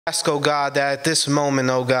Ask, O God, that at this moment,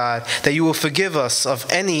 O God, that you will forgive us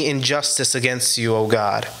of any injustice against you, O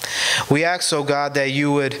God. We ask, O God, that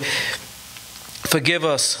you would forgive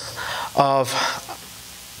us of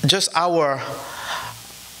just our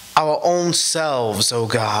own selves, O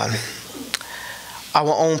God.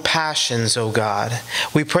 Our own passions, O God.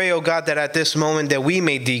 We pray, O God, that at this moment that we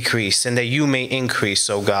may decrease and that you may increase,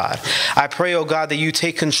 O God. I pray, O God, that you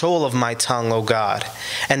take control of my tongue, O God,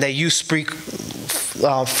 and that you speak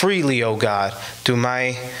freely, O God, through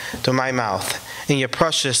my mouth. In your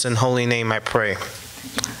precious and holy name I pray.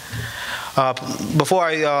 Before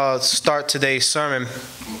I start today's sermon,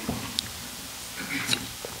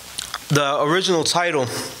 the original title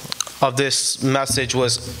of this message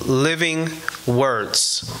was Living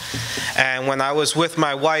Words. And when I was with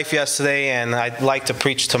my wife yesterday, and I like to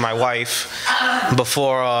preach to my wife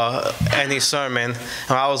before any sermon,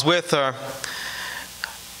 and I was with her,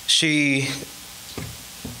 she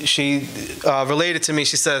related to me.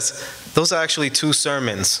 She says, those are actually two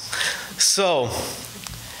sermons. So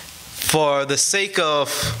for the sake of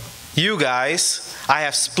you guys, I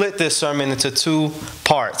have split this sermon into two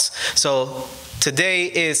parts. So today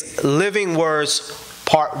is Living Words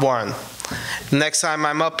Part 1. Next time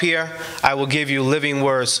I'm up here, I will give you Living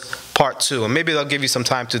Words Part 2. And maybe they'll give you some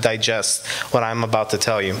time to digest what I'm about to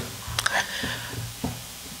tell you.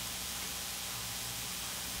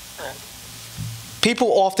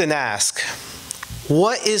 People often ask,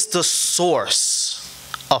 what is the source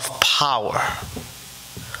of power?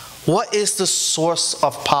 What is the source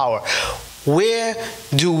of power? Where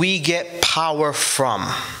do we get power from?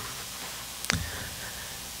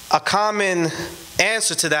 A common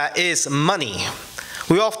answer to that is money.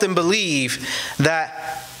 We often believe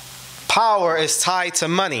that power is tied to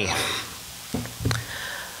money.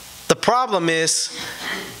 The problem is,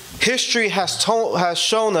 history has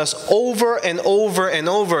shown us over and over and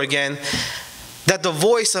over again that the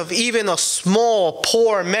voice of even a small,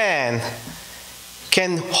 poor man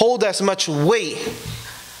can hold as much weight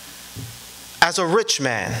as a rich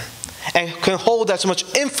man, and can hold as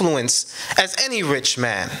much influence as any rich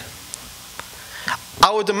man.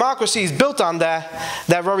 Our democracy is built on that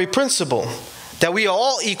very principle, that we are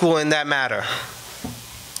all equal in that matter.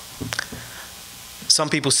 Some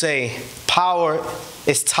people say power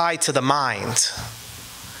is tied to the mind.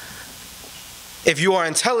 If you are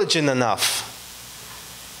intelligent enough,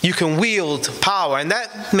 you can wield power, and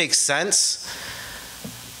that makes sense.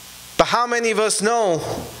 But how many of us know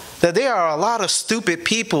that there are a lot of stupid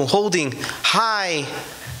people holding high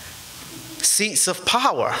seats of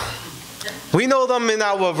power? We know them in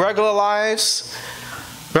our regular lives,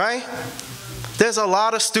 right? There's a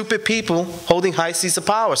lot of stupid people holding high seats of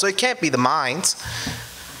power, so it can't be the mind.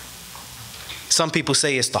 Some people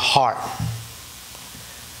say it's the heart.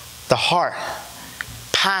 The heart,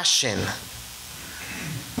 passion,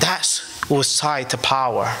 that's what's tied to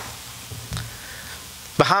power.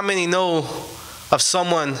 But how many know of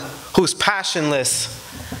someone who's passionless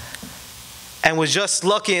and was just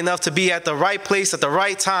lucky enough to be at the right place at the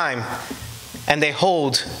right time, and they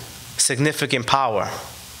hold significant power?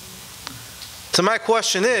 So my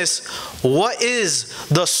question is, what is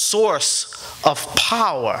the source of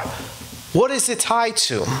power? What is it tied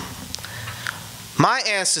to? My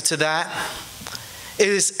answer to that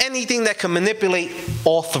is anything that can manipulate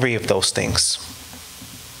all three of those things.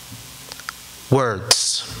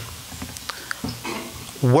 Words.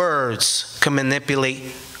 Words can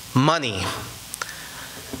manipulate money.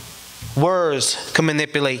 Words can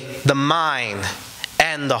manipulate the mind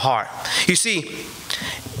and the heart. You see,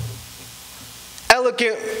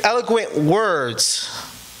 eloquent words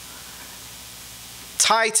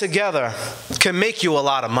tied together can make you a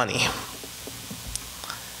lot of money.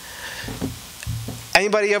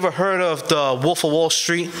 Anybody ever heard of the Wolf of Wall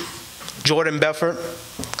Street, Jordan Belfort?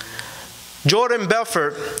 Jordan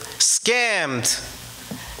Belfort scammed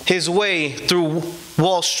his way through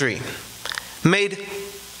Wall Street, made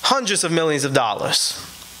hundreds of millions of dollars.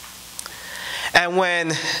 And when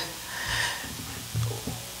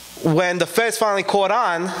the feds finally caught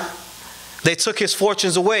on, they took his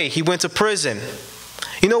fortunes away. He went to prison.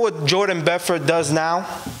 You know what Jordan Belfort does now?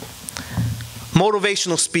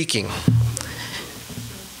 Motivational speaking.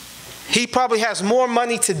 He probably has more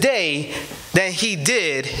money today than he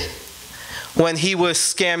did when he was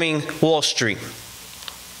scamming Wall Street.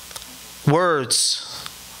 Words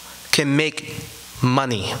can make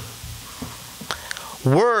money.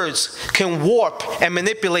 Words can warp and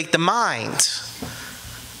manipulate the mind.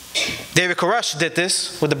 David Koresh did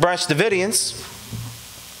this with the Branch Davidians.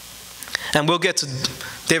 And we'll get to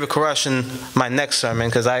David Koresh in my next sermon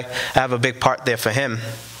because I have a big part there for him.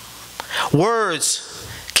 Words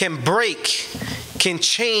can break, can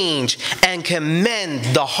change, and can mend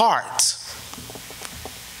the heart.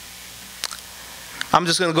 I'm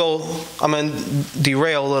going to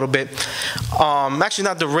derail a little bit. Actually,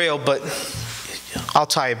 not derail, but I'll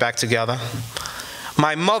tie it back together.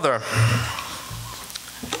 My mother,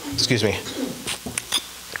 excuse me.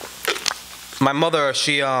 My mother,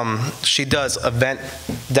 she does event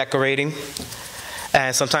decorating,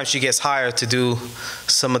 and sometimes she gets hired to do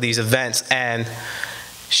some of these events. And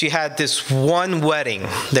she had this one wedding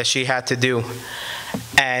that she had to do,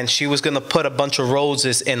 and she was going to put a bunch of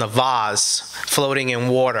roses in a vase floating in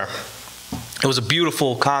water. It was a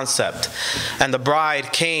beautiful concept. And the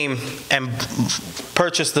bride came and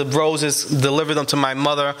purchased the roses, delivered them to my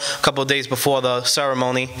mother a couple of days before the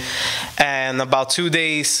ceremony. And about 2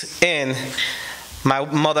 days in, my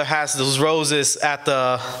mother has those roses at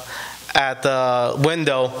the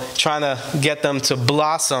window, trying to get them to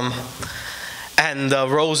blossom. And the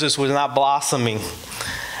roses were not blossoming.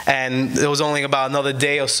 And it was only about another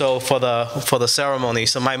day or so for the ceremony.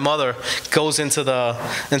 So my mother goes into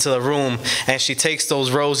the room, and she takes those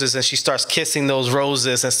roses and she starts kissing those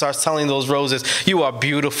roses and starts telling those roses, "You are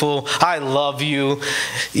beautiful. I love you.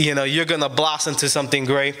 You know, you're gonna blossom to something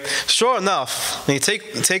great." Sure enough, you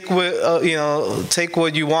take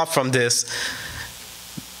what you want from this.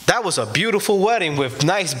 That was a beautiful wedding with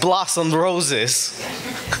nice blossomed roses.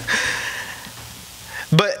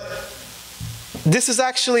 But this is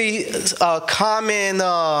actually a common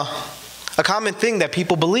thing that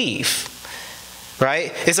people believe,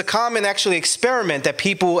 right? It's a common actually experiment that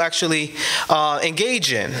people actually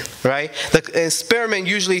engage in, right? The experiment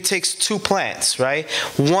usually takes two plants, right?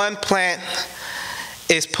 One plant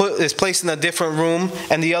is placed in a different room,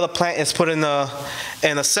 and the other plant is put in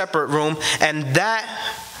a separate room, and that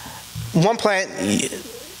one plant,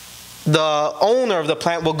 the owner of the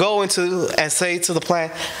plant will go into and say to the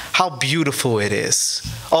plant, "How beautiful it is.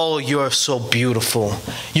 Oh, you're so beautiful.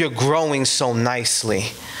 You're growing so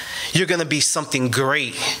nicely. You're going to be something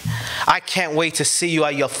great. I can't wait to see you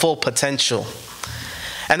at your full potential."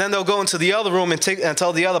 And then they'll go into the other room and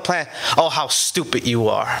tell the other plant, "Oh, how stupid you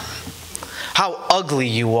are. How ugly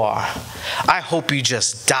you are. I hope you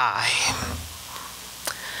just die."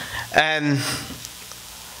 And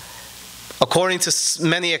according to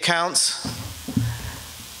many accounts,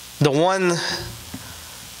 the one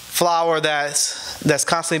flower that's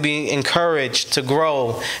constantly being encouraged to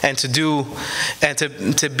grow and to do and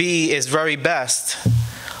to be its very best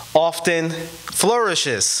often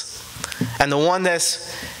flourishes. And the one that's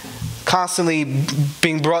constantly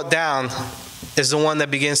being brought down is the one that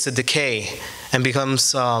begins to decay and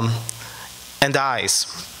becomes and dies.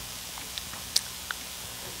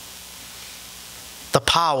 The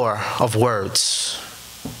power of words.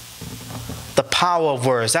 The power of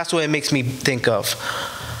words. That's what it makes me think of.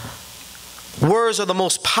 Words are the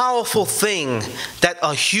most powerful thing that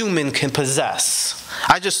a human can possess.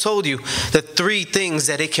 I just told you the three things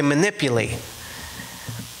that it can manipulate.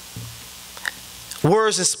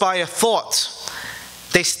 Words inspire thought.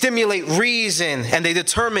 They stimulate reason, and they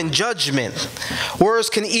determine judgment. Words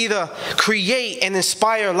can either create and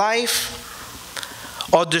inspire life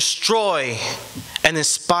or destroy and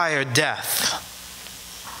inspire death.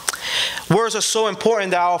 Words are so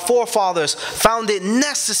important that our forefathers found it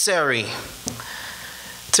necessary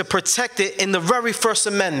to protect it in the very first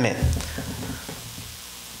amendment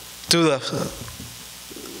through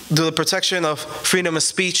the protection of freedom of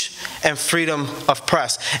speech and freedom of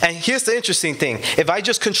press. And here's the interesting thing. If I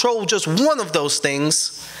just control just one of those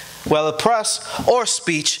things, whether press or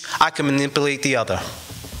speech, I can manipulate the other.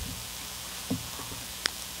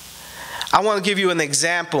 I want to give you an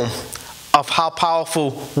example of how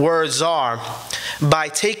powerful words are by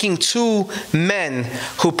taking two men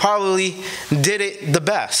who probably did it the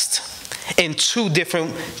best in two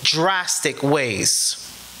different drastic ways.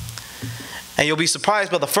 And you'll be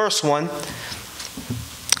surprised by the first one.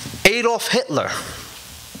 Adolf Hitler.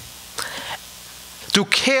 Through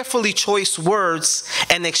carefully choiced words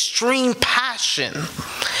and extreme passion,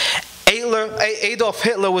 Adolf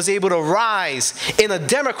Hitler was able to rise in a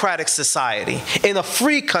democratic society, in a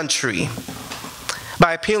free country,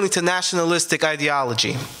 by appealing to nationalistic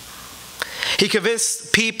ideology. He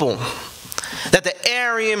convinced people that the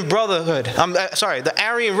Aryan the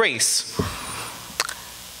Aryan race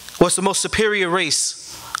was the most superior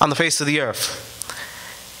race on the face of the earth.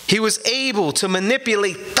 He was able to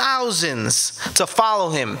manipulate thousands to follow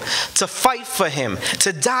him, to fight for him,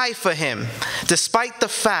 to die for him, despite the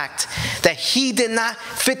fact that he did not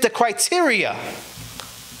fit the criteria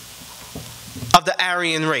of the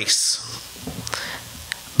Aryan race.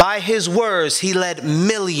 By his words, he led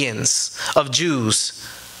millions of Jews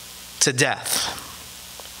to death.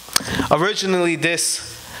 Originally, this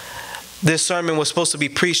sermon was supposed to be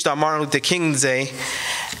preached on Martin Luther King's Day,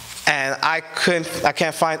 and I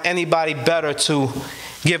can't find anybody better to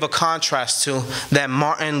give a contrast to than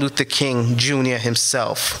Martin Luther King Jr.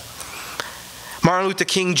 himself. Martin Luther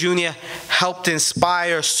King Jr. helped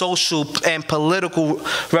inspire social and political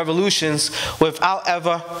revolutions without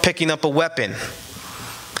ever picking up a weapon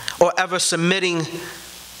or ever submitting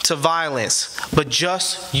to violence, but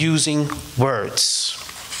just using words.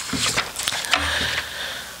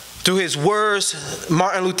 Through his words,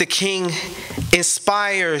 Martin Luther King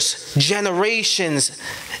inspires generations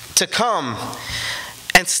to come,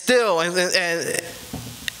 and still,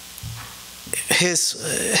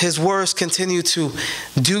 his words continue to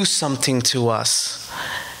do something to us.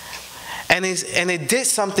 And it did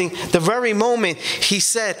something the very moment he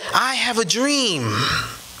said, "I have a dream."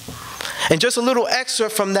 And just a little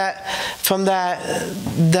excerpt from that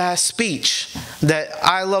speech that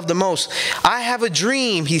I love the most. "I have a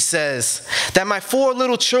dream," he says, "that my 4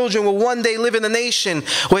 little children will one day live in a nation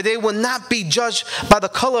where they will not be judged by the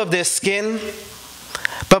color of their skin,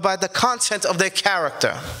 but by the content of their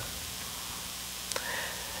character."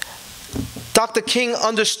 Dr. King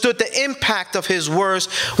understood the impact of his words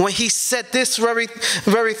when he said this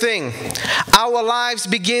very thing. Our lives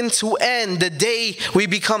begin to end the day we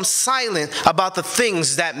become silent about the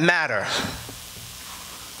things that matter.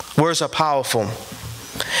 Words are powerful.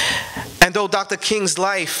 And though Dr. King's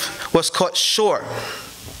life was cut short,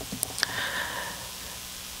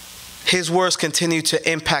 his words continue to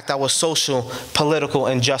impact our social, political,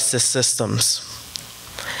 and justice systems.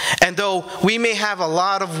 And though we may have a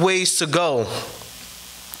lot of ways to go,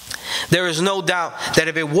 there is no doubt that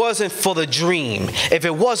if it wasn't for the dream, if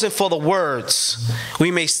it wasn't for the words,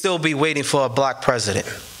 we may still be waiting for a black president.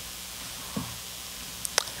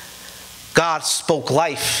 God spoke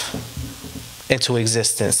life into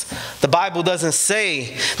existence. The Bible doesn't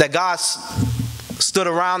say that God stood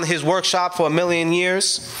around his workshop for 1,000,000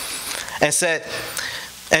 years and said,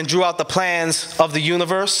 and drew out the plans of the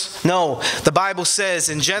universe. No, the Bible says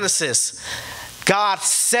in Genesis, God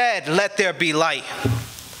said, "Let there be light,"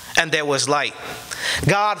 and there was light.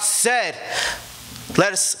 God said,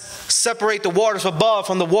 "Let us separate the waters above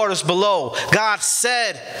from the waters below." God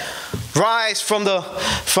said, "Rise from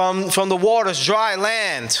the waters, dry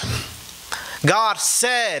land." God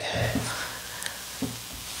said,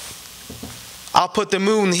 "I'll put the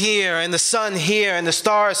moon here and the sun here and the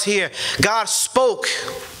stars here." God spoke,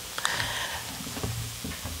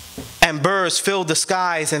 and birds filled the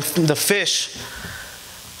skies and the fish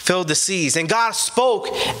filled the seas. And God spoke,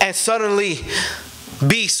 and suddenly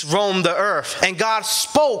beasts roamed the earth. And God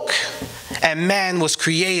spoke, and man was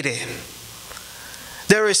created.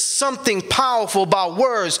 There is something powerful about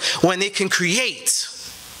words when they can create.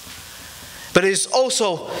 But it is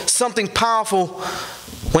also something powerful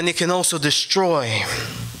when it can also destroy.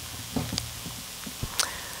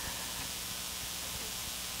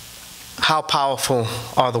 How powerful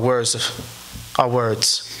are the words of our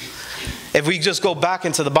words? If we just go back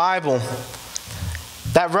into the Bible,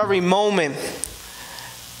 that very moment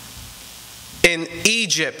in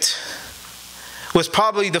Egypt was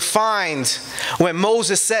probably defined when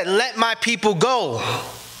Moses said, "Let my people go."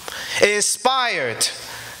 It inspired.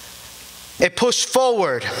 It pushed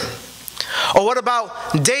forward. Or what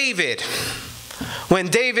about David? When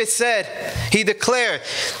David said, he declared,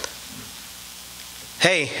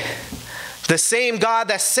 "Hey, the same God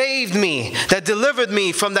that saved me, that delivered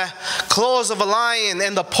me from the claws of a lion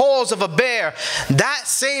and the paws of a bear, that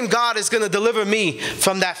same God is going to deliver me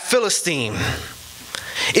from that Philistine."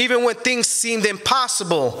 Even when things seemed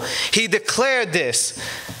impossible, he declared this.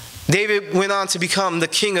 David went on to become the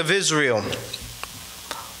king of Israel.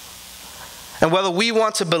 And whether we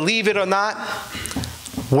want to believe it or not,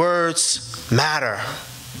 words matter.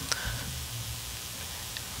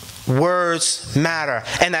 Words matter.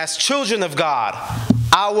 And as children of God,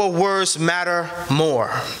 our words matter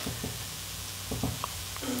more,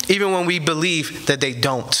 even when we believe that they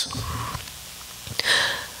don't.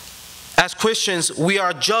 As Christians, we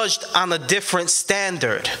are judged on a different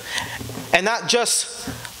standard. And not just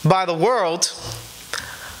by the world.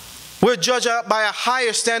 We're judged by a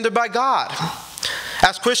higher standard by God.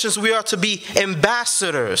 As Christians, we are to be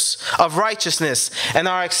ambassadors of righteousness and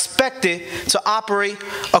are expected to operate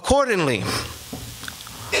accordingly.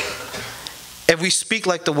 If we speak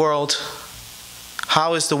like the world,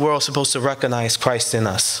 how is the world supposed to recognize Christ in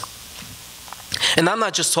us? And I'm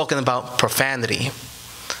not just talking about profanity,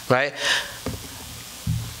 right?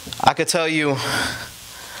 I could tell you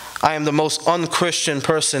I am the most unchristian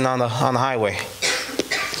person on the highway.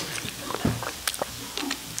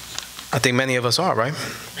 I think many of us are, right?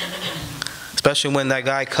 Especially when that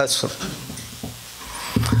guy cuts.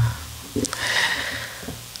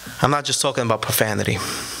 I'm not just talking about profanity.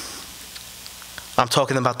 I'm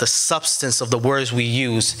talking about the substance of the words we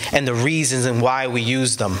use and the reasons and why we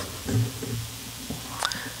use them.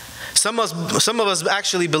 Some of us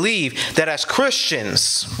actually believe that as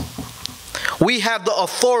Christians, we have the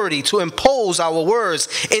authority to impose our words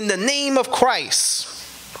in the name of Christ,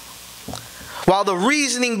 while the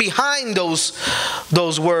reasoning behind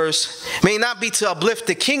those words may not be to uplift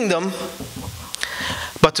the kingdom,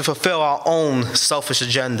 but to fulfill our own selfish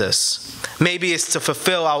agendas. Maybe it's to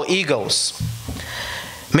fulfill our egos.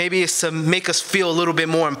 Maybe it's to make us feel a little bit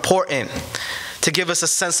more important, to give us a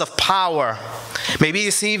sense of power. Maybe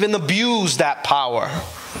it's to even abuse that power,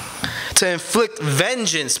 to inflict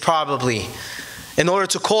vengeance probably, in order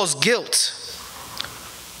to cause guilt.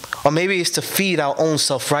 Or maybe it's to feed our own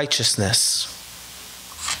self-righteousness.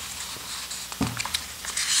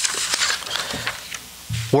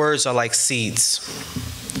 Words are like seeds.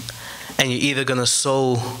 And you're either going to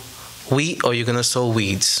sow wheat or you're going to sow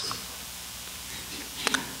weeds.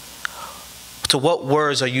 So what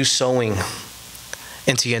words are you sowing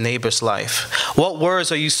into your neighbor's life? What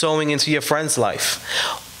words are you sowing into your friend's life?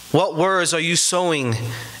 What words are you sowing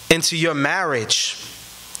into your marriage?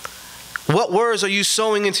 What words are you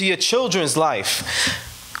sowing into your children's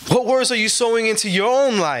life? What words are you sowing into your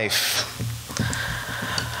own life?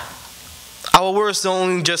 Our words don't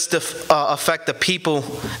only just affect the people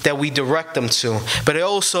that we direct them to, but it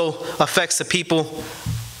also affects the people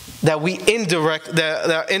that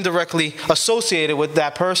are indirectly associated with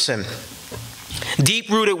that person.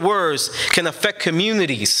 Deep-rooted words can affect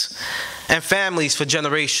communities and families for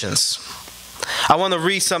generations. I want to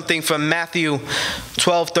read something from Matthew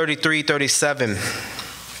 12:33-37.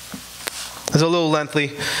 It's a little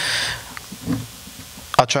lengthy.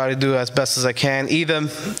 I'll try to do as best as I can.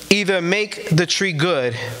 Either make the tree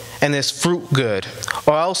good and its fruit good,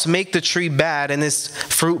 or else make the tree bad and its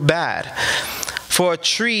fruit bad. For a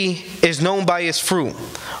tree is known by its fruit.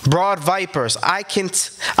 Broad vipers, how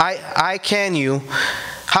can you,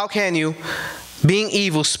 being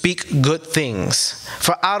evil, speak good things?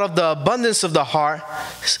 For out of the abundance of the heart,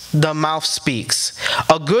 the mouth speaks.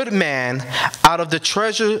 A good man out of the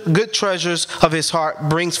good treasures of his heart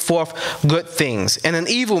brings forth good things. And an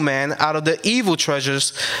evil man out of the evil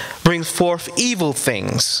treasures brings forth evil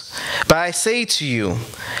things. But I say to you,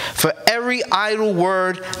 for every idle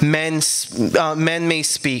word men may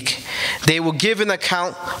speak, they will give an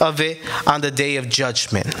account of it on the day of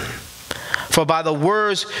judgment. For by the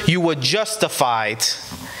words you were justified,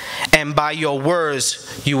 and by your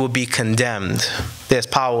words you will be condemned. There's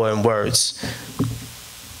power in words.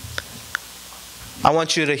 I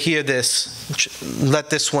want you to hear this. Let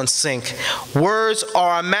this one sink. Words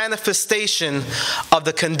are a manifestation of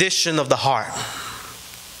the condition of the heart.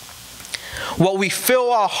 What we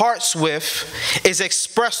fill our hearts with is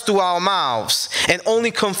expressed through our mouths and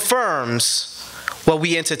only confirms what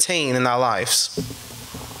we entertain in our lives.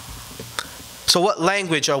 So what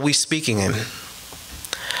language are we speaking in?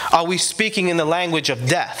 Are we speaking in the language of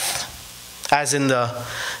death, as in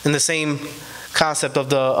the same concept of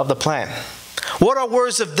the plant? What are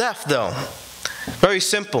words of death, though? Very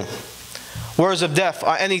simple. Words of death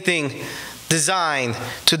are anything designed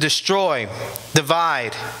to destroy,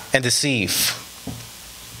 divide, and deceive.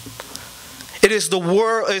 It is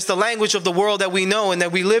the language of the world that we know and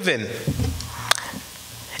that we live in.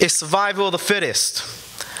 It's survival of the fittest.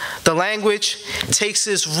 The language takes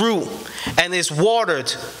its root and is watered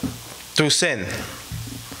through sin.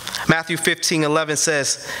 Matthew 15:11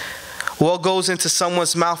 says, what goes into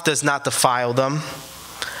someone's mouth does not defile them,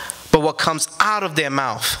 but what comes out of their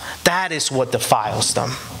mouth, that is what defiles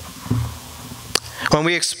them. When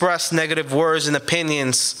we express negative words and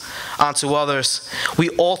opinions onto others, we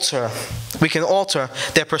can alter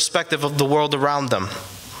their perspective of the world around them.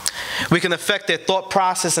 We can affect their thought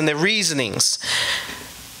process and their reasonings.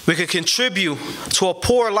 We can contribute to a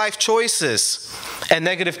poor life choices and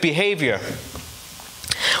negative behavior.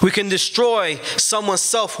 We can destroy someone's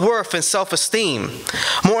self-worth and self-esteem.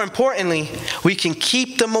 More importantly, we can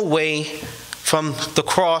keep them away from the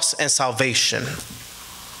cross and salvation.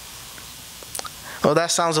 Well,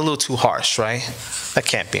 that sounds a little too harsh, right? That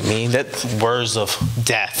can't be me. That words of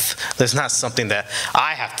death. That's not something that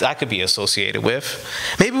I could be associated with.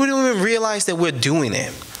 Maybe we don't even realize that we're doing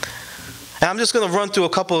it. And I'm just going to run through a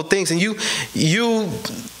couple of things, and you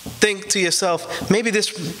think to yourself, maybe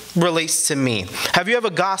this relates to me. Have you ever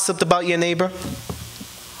gossiped about your neighbor?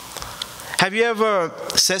 Have you ever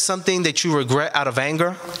said something that you regret out of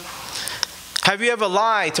anger? Have you ever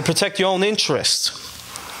lied to protect your own interest?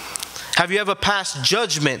 Have you ever passed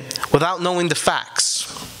judgment without knowing the facts?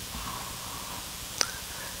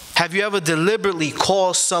 Have you ever deliberately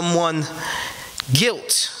caused someone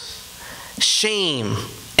guilt, shame,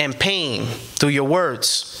 and pain through your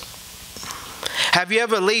words? Have you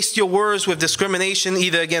ever laced your words with discrimination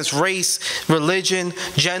either against race, religion,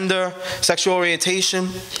 gender, sexual orientation,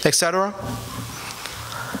 etc.?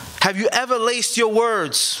 Have you ever laced your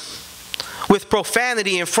words with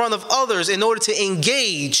profanity in front of others in order to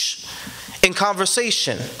engage in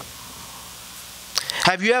conversation?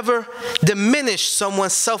 Have you ever diminished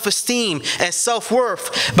someone's self-esteem and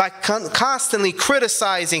self-worth by constantly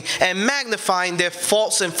criticizing and magnifying their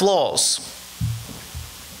faults and flaws?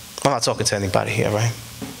 I'm not talking to anybody here, right?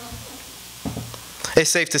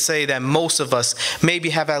 It's safe to say that most of us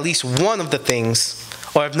maybe have at least one of the things,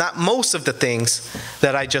 or if not most of the things,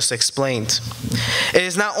 that I just explained. It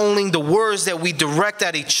is not only the words that we direct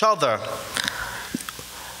at each other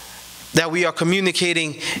that we are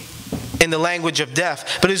communicating in the language of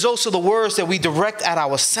death, but it's also the words that we direct at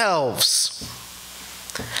ourselves.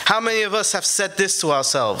 How many of us have said this to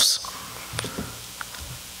ourselves?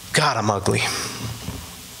 God, I'm ugly.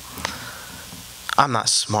 I'm not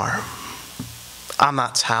smart. I'm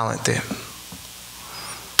not talented.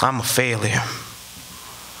 I'm a failure.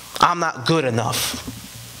 I'm not good enough.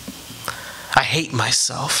 I hate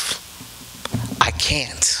myself. I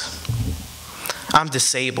can't. I'm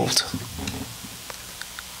disabled.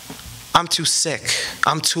 I'm too sick.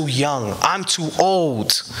 I'm too young. I'm too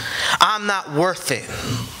old. I'm not worth it.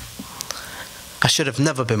 I should have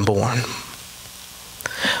never been born.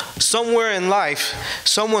 Somewhere in life,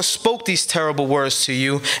 someone spoke these terrible words to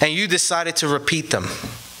you, and you decided to repeat them.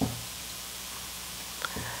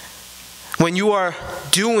 When you are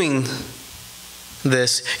doing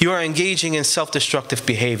this, you are engaging in self-destructive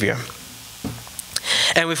behavior.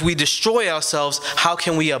 And if we destroy ourselves, how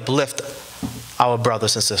can we uplift our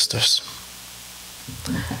brothers and sisters?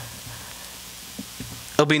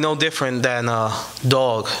 It'll be no different than a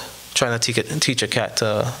dog trying to teach a cat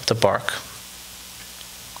to bark.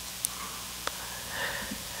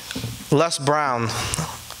 Les Brown,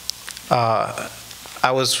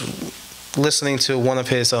 I was listening to one of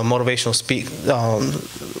his motivational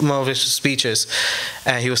speeches,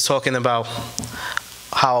 and he was talking about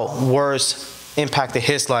how words impacted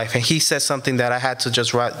his life, and he said something that I had to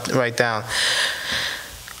just write down.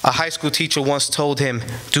 A high school teacher once told him,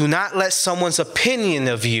 "Do not let someone's opinion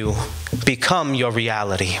of you become your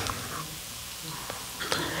reality."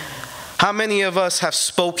 How many of us have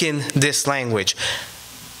spoken this language?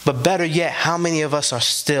 But better yet, how many of us are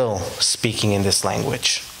still speaking in this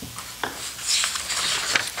language?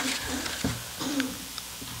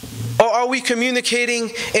 Or are we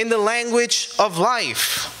communicating in the language of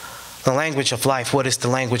life? The language of life. What is the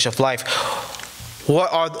language of life?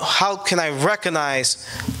 How can I recognize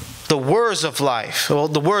the words of life? Well,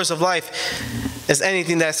 the words of life is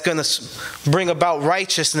anything that's going to bring about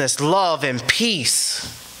righteousness, love, and peace.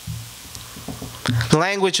 The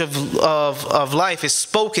language of life is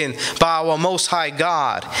spoken by our Most High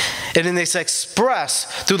God, and it is expressed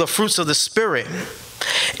through the fruits of the Spirit.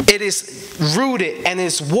 It is rooted and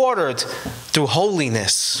is watered through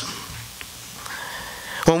holiness.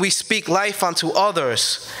 When we speak life unto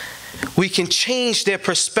others, we can change their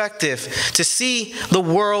perspective to see the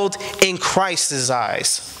world in Christ's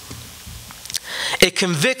eyes. It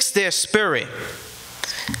convicts their spirit.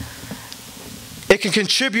 It can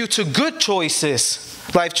contribute to good choices,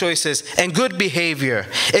 life choices, and good behavior.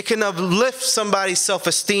 It can uplift somebody's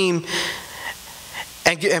self-esteem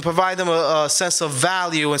and provide them a sense of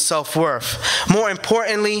value and self-worth. More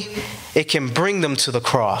importantly, it can bring them to the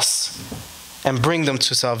cross and bring them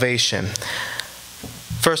to salvation.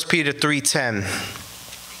 1 Peter 3:10.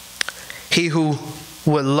 He who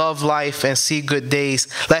would love life and see good days,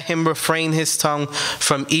 let him refrain his tongue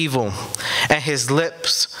from evil and his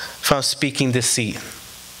lips from speaking deceit.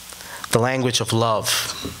 The language of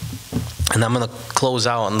love. And I'm going to close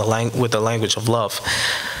out on with the language of love.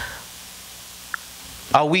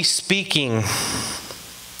 Are we speaking?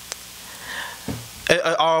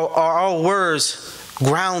 Are our words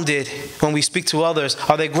grounded when we speak to others?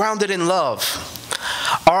 Are they grounded in love?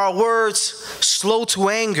 Are our words slow to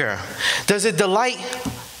anger? Does it delight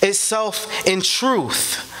itself in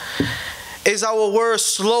truth? Is our words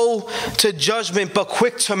slow to judgment but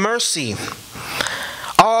quick to mercy?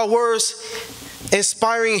 Are our words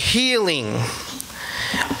inspiring healing?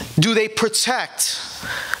 Do they protect?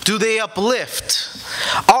 Do they uplift?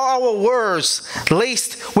 Are our words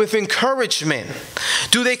laced with encouragement?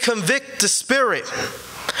 Do they convict the spirit?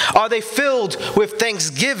 Are they filled with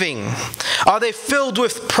thanksgiving? Are they filled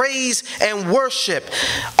with praise and worship?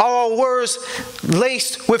 Are our words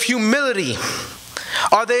laced with humility?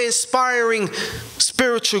 Are they inspiring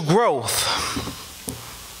spiritual growth?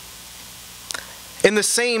 In the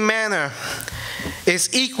same manner,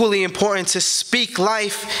 it's equally important to speak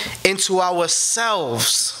life into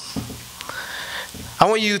ourselves. I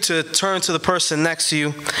want you to turn to the person next to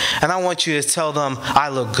you, and I want you to tell them, I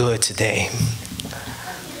look good today.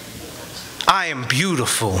 I am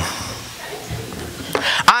beautiful.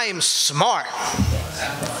 I am smart.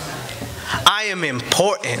 I am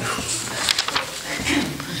important.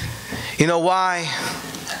 You know why?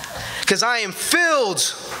 Because I am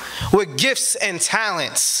filled with gifts and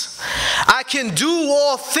talents. I can do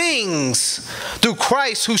all things through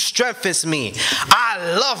Christ who strengthens me.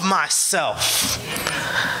 I love myself.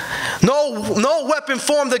 No weapon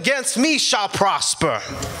formed against me shall prosper.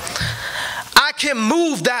 I can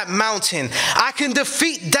move that mountain. I can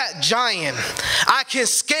defeat that giant. I can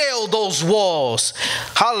scale those walls.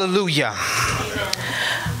 Hallelujah.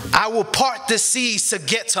 I will part the seas to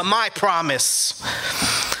get to my promise.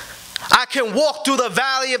 I can walk through the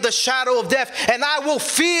valley of the shadow of death, and I will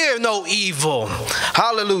fear no evil.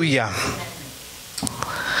 Hallelujah.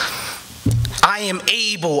 I am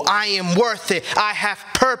able. I am worth it. I have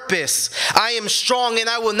purpose. I am strong, and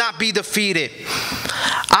I will not be defeated.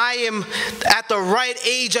 I am at the right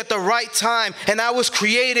age at the right time, and I was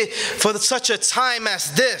created for such a time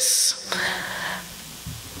as this.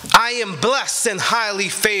 I am blessed and highly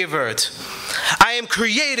favored. I am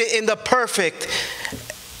created in the perfect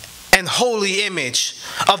and holy image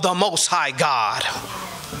of the Most High God.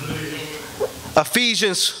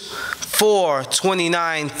 Ephesians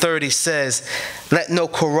 4:29-30 says, let no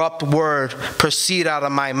corrupt word proceed out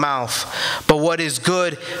of my mouth, but what is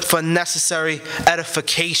good for necessary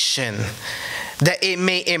edification, that it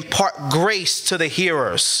may impart grace to the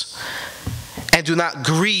hearers. And do not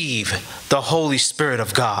grieve the Holy Spirit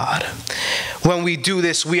of God. When we do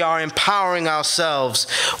this, we are empowering ourselves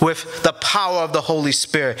with the power of the Holy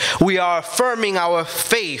Spirit. We are affirming our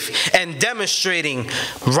faith and demonstrating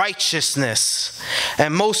righteousness.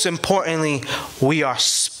 And most importantly, we are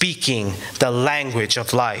speaking the language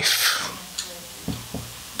of life.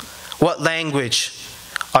 What language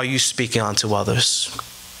are you speaking unto others?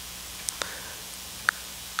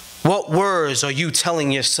 What words are you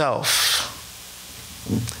telling yourself?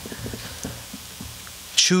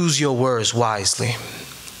 Choose your words wisely.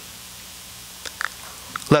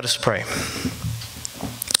 Let us pray.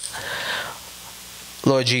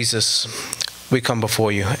 Lord Jesus, we come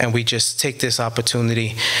before you and we just take this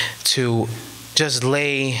opportunity to just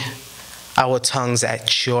lay our tongues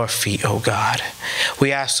at your feet, oh God.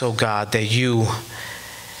 We ask, oh God, that you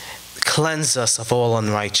cleanse us of all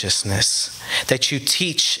unrighteousness, that you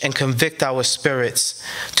teach and convict our spirits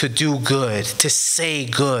to do good, to say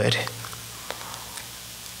good,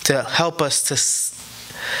 to help us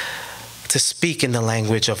to speak in the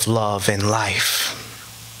language of love and life.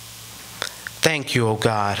 Thank you, O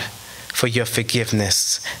God, for your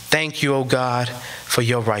forgiveness. Thank you, O God, for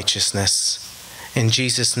your righteousness. In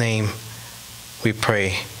Jesus' name we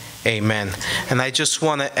pray. Amen. And I just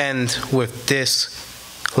want to end with this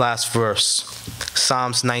last verse,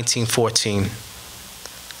 Psalms 19:14.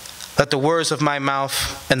 Let the words of my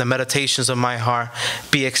mouth and the meditations of my heart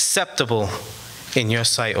be acceptable in your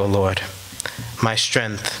sight, O Lord, my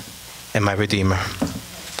strength and my Redeemer.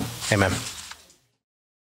 Amen.